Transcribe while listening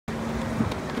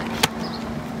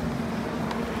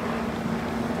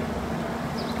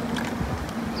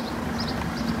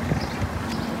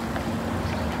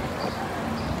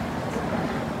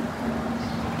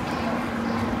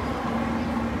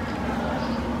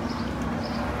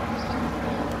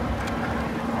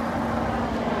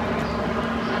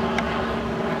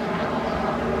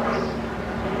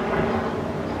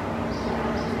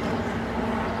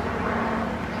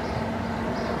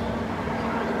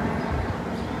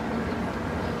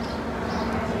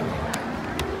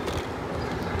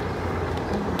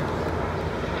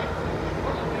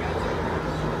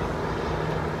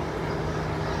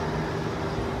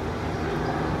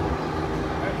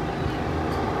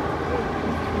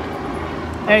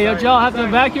Hey, y'all have to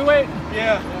evacuate?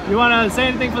 Yeah. You want to say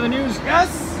anything for the news? Yes.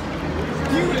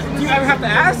 Do you ever have to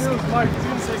ask? Mark, he's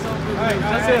going to say something. All right,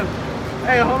 That's him.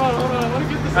 Hey, hold on. I want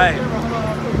to get this on camera. Hold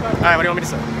on. All right, what do you want me to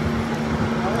say?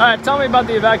 All right, tell me about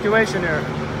the evacuation here.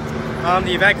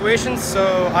 The evacuation,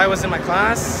 so I was in my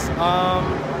class.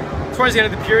 Towards the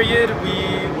end of the period,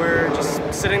 we were just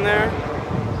sitting there.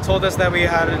 Told us that we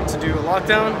had to do a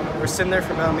lockdown. We're sitting there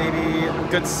for about maybe a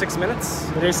good 6 minutes.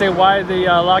 Did they say why the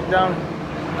lockdown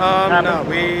happened? No,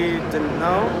 we didn't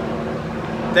know.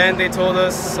 Then they told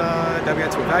us that we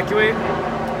had to evacuate.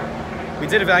 We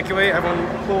did evacuate. Everyone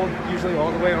pulled usually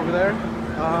all the way over there.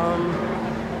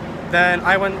 Then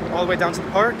I went all the way down to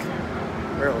the park,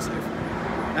 where it was safe.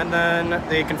 And then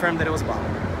they confirmed that it was a bomb,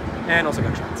 and also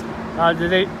gunshots.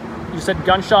 You said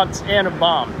gunshots and a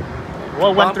bomb.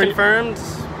 What went Bomb through? confirmed,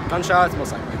 gunshots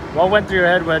most likely. What went through your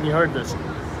head when you heard this?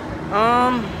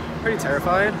 Pretty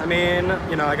terrified. I mean,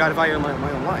 you know, I got evacuated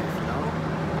my own life, you know?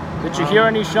 Did you hear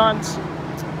any shots?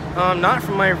 Not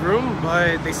from my room,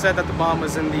 but they said that the bomb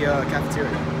was in the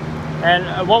cafeteria.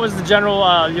 And what was the general,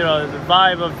 the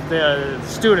vibe of the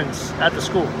students at the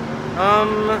school?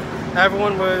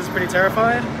 Everyone was pretty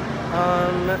terrified,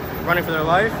 running for their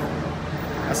life.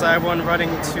 I saw everyone running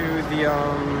to the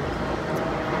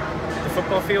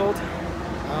football field. It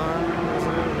was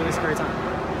a really scary time.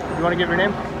 You want to give your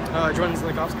name? Jordan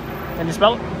Zelykovsky. Can you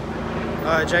spell it?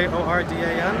 Jordan Zelykovsky.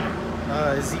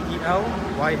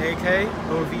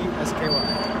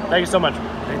 Thank you so much.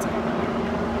 Anytime.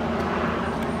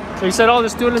 So you said all the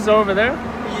students are over there?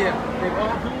 Yeah, they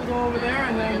all pulled over there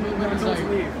and then we were told to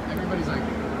leave. Everybody's like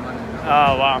running.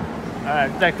 Oh, wow. All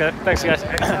right, thanks guys.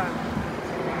 Anytime.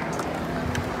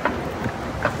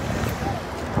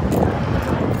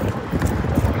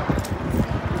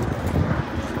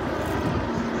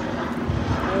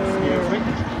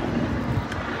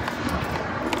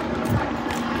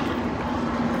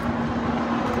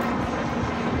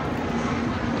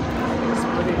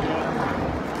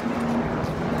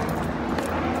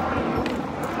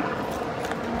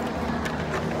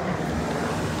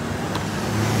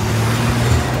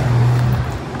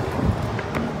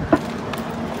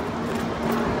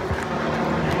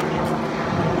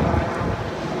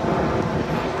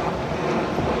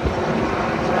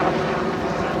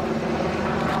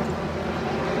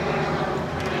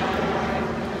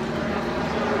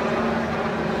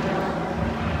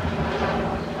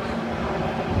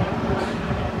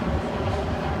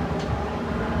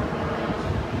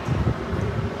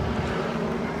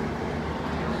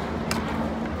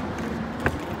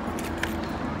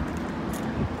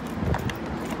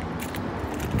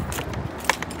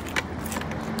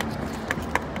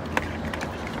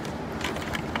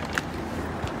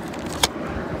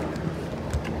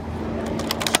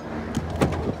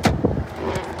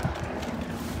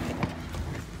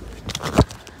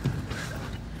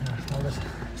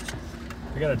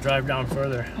 We gotta drive down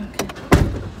further. Okay.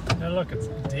 Now look, it's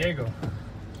Diego.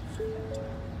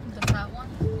 The fat one?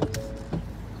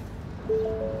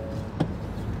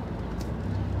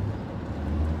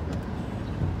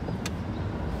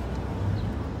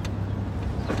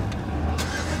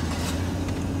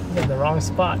 You're in the wrong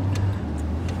spot.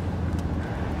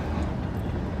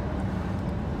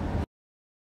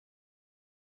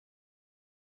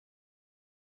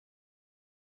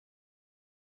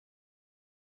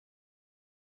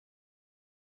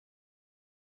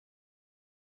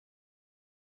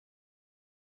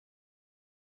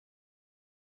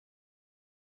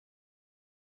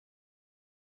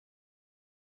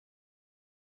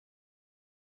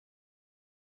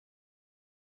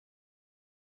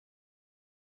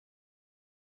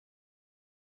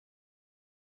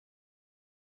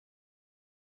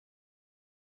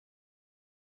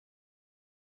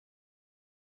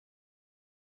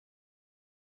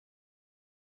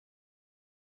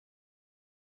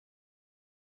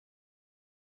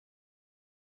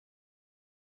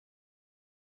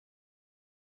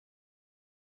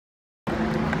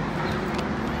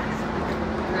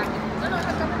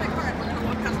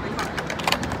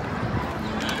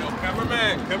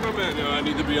 Cameraman, yo, I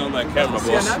need to be on that camera, boss.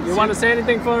 CNN? You want to say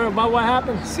anything about what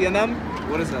happened? CNN?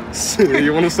 What is that?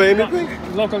 You want to say anything?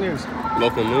 Local news.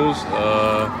 Local news?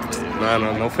 Nah,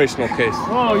 no face, no case.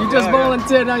 Oh, you just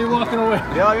volunteered, now you're walking away.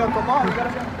 Yo, come on. We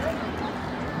gotta go.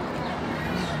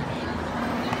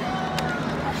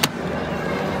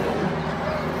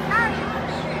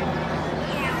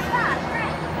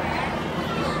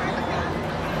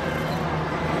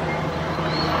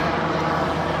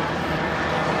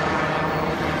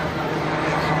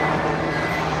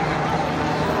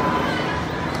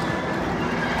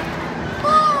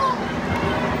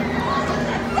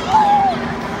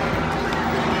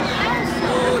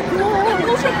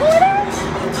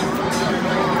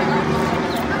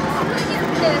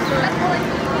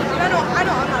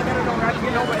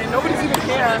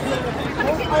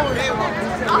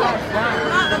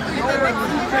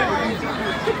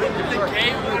 I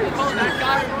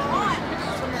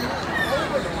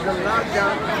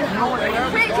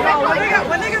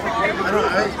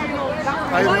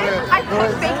put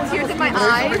fake tears in my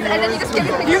eyes, and then you just give me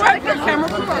pictures. You have your camera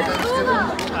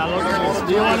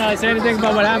Do you want to say anything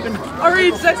about what happened?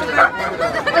 Arid, say something.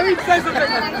 Arid, say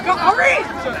something. Go, Arid!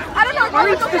 I don't know.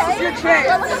 Arid, this is your chance.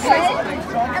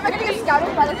 Am I going to get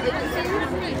scouted by this agency?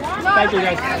 Thank you,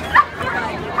 guys.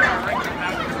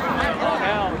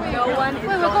 No one. Wait,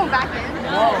 we're going back in.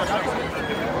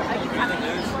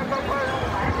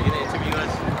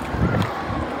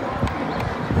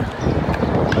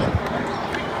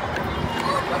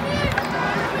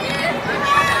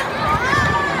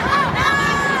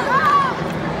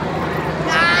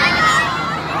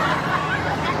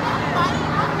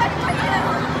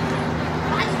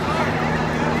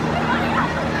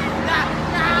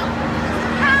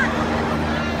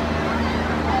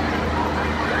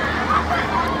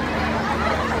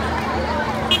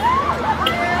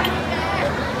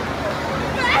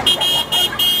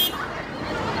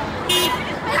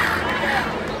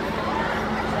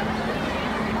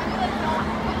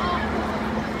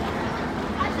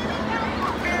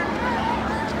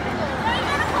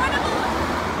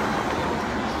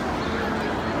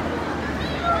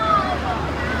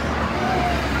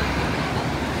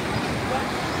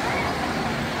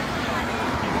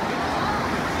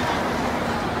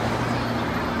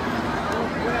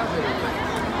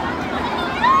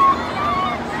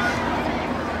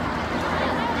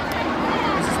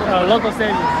 Local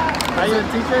stages. Are you a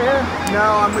teacher here? No,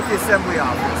 I'm with the assembly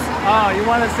office. Oh, you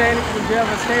want to say anything? Do you have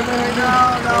a statement right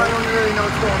now? No, I don't really know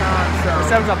what's going on, so... It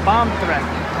says a bomb threat.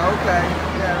 Okay,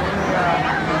 yeah,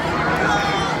 let me,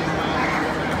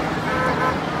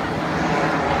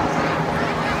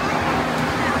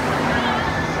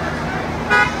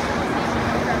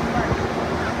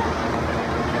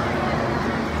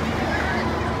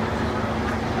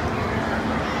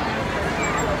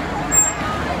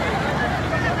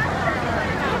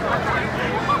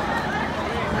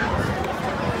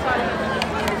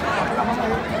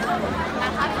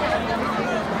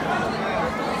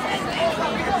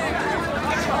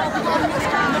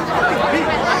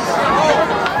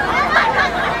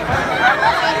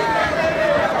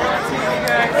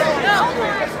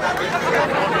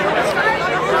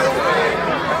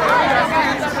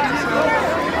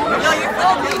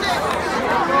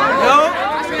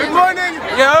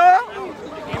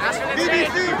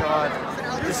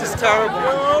 This is terrible.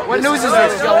 What news is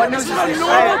this? Yo, what news is this?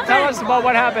 Hey, tell us about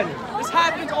what happened. This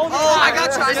happens all the time. Oh, I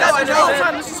got you. I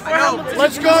know. This is for Hamilton.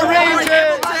 Let's go,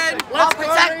 Rangers! Let's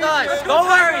protect us. Don't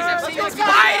worry. It's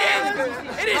Biden.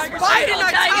 It is Biden. I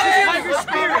tell you. Tiger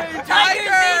spirit.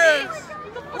 Tigers.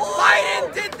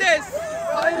 Biden did this.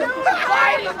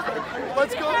 Biden.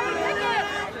 Let's go.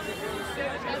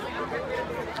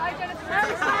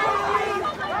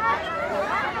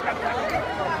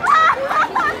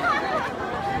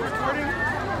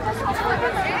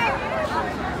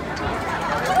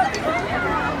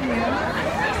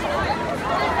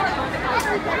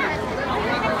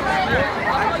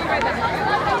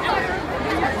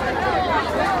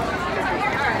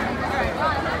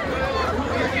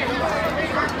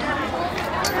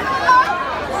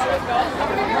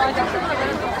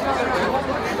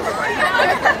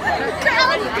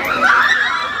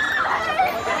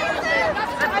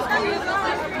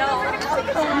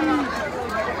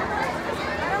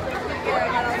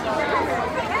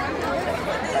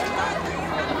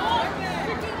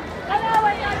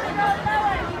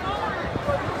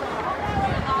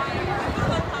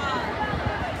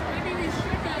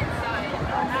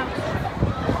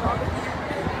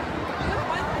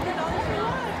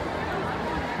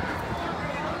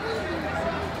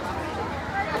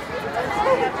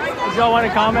 Does y'all want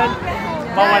to comment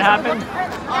about what happened?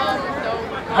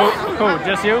 No. Who?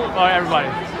 Just you or everybody?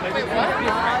 Wait,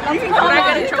 what? You can come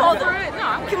on.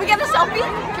 Can we get a selfie?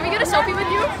 Can we get a selfie with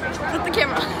you? With the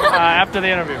camera. After the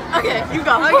interview. Okay, you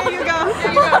go. Okay, you go.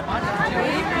 There you go.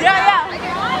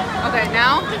 Yeah. Okay,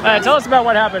 now? Tell us about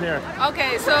what happened here.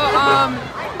 Okay, so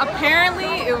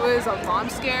apparently it was a bomb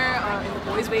scare in the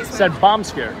boys' basement. Said bomb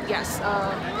scare. Yes,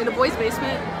 in the boys'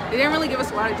 basement. They didn't really give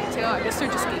us a lot of detail. I guess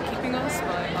they're just gatekeeping us,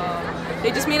 but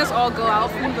they just made us all go out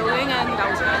from the building, and that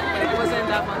was it. It wasn't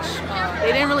that much.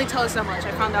 They didn't really tell us that much.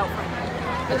 I found out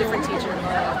from a different teacher.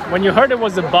 When you heard it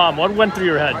was a bomb, what went through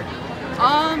your head?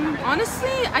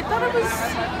 Honestly, I thought it was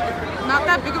not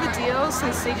that big of a deal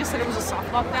since they just said it was a soft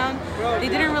lockdown. They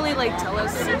didn't really tell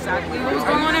us exactly what was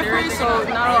going on at first, so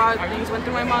not a lot of things went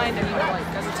through my mind. And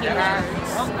as a teenager,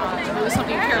 it was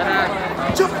something you care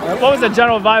about. What was the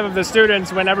general vibe of the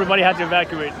students when everybody had to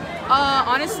evacuate?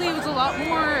 Honestly, it was a lot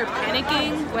more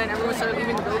panicking when everyone started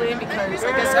leaving the building because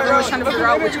I guess everyone was trying to figure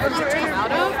out which exit to come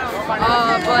out of. But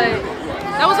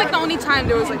that was like the only time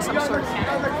there was like some sort of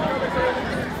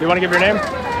panic. You want to give your name?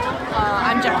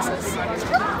 I'm Genesis.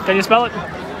 Can you spell it?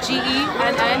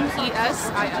 Gennesis.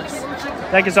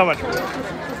 Thank you so much.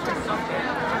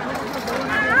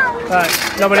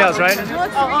 Nobody else, right?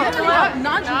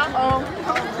 Not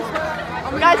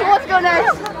Guys, who wants to go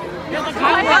next? You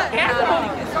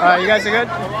guys are good?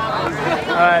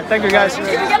 Alright, thank you guys. Can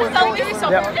we get a selfie?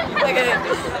 Yep.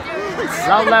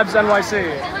 Loud Labs NYC.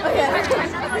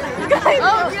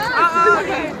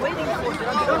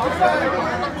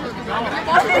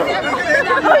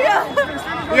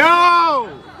 Yo!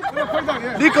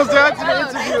 Nico's there to the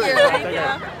interview.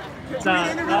 It's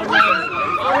Loud Labs.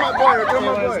 My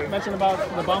boy. Mention about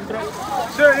the bomb threat.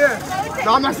 Sure, yeah.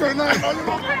 No, I'm not saying that.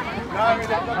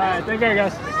 Alright, take care,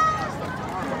 guys.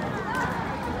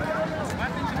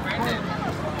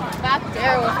 Back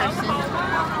there with her seat.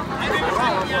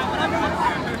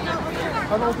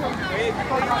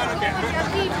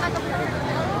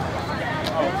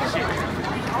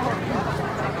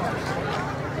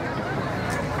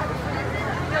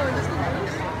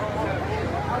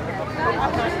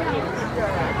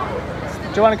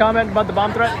 Do you want to comment about the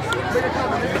bomb threat?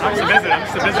 I'm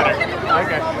just a visitor.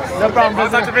 Okay. No problem. I'll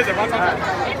talk to visit.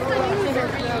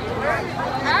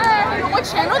 What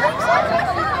channel did you say?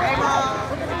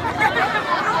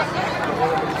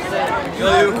 Yo,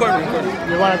 you record me.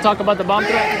 You want to talk about the bomb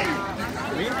threat?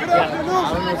 Yeah.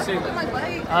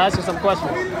 I'll ask you some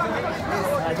questions.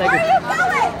 Thank you.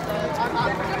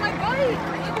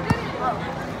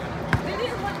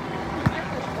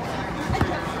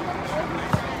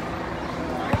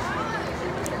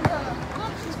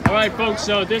 All right, folks,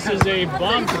 so this is a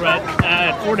bomb threat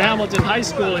at Fort Hamilton High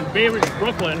School in Bay Ridge,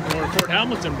 Brooklyn, or Fort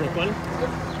Hamilton, Brooklyn.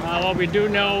 What we do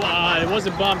know, it was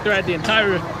a bomb threat. The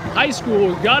entire high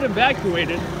school got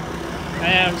evacuated,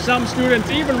 and some students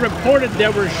even reported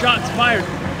there were shots fired.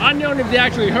 Unknown if they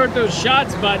actually heard those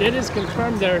shots, but it is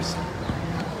confirmed there's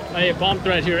a bomb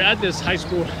threat here at this high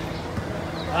school.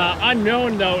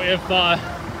 Unknown, though, if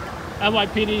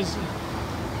NYPD's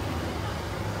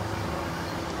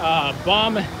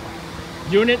bomb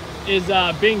unit is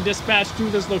being dispatched to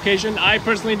this location. I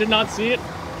personally did not see it.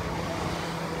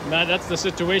 That's the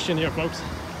situation here, folks.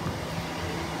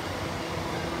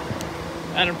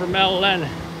 Adam from LLN.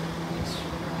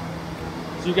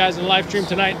 See you guys in the live stream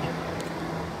tonight.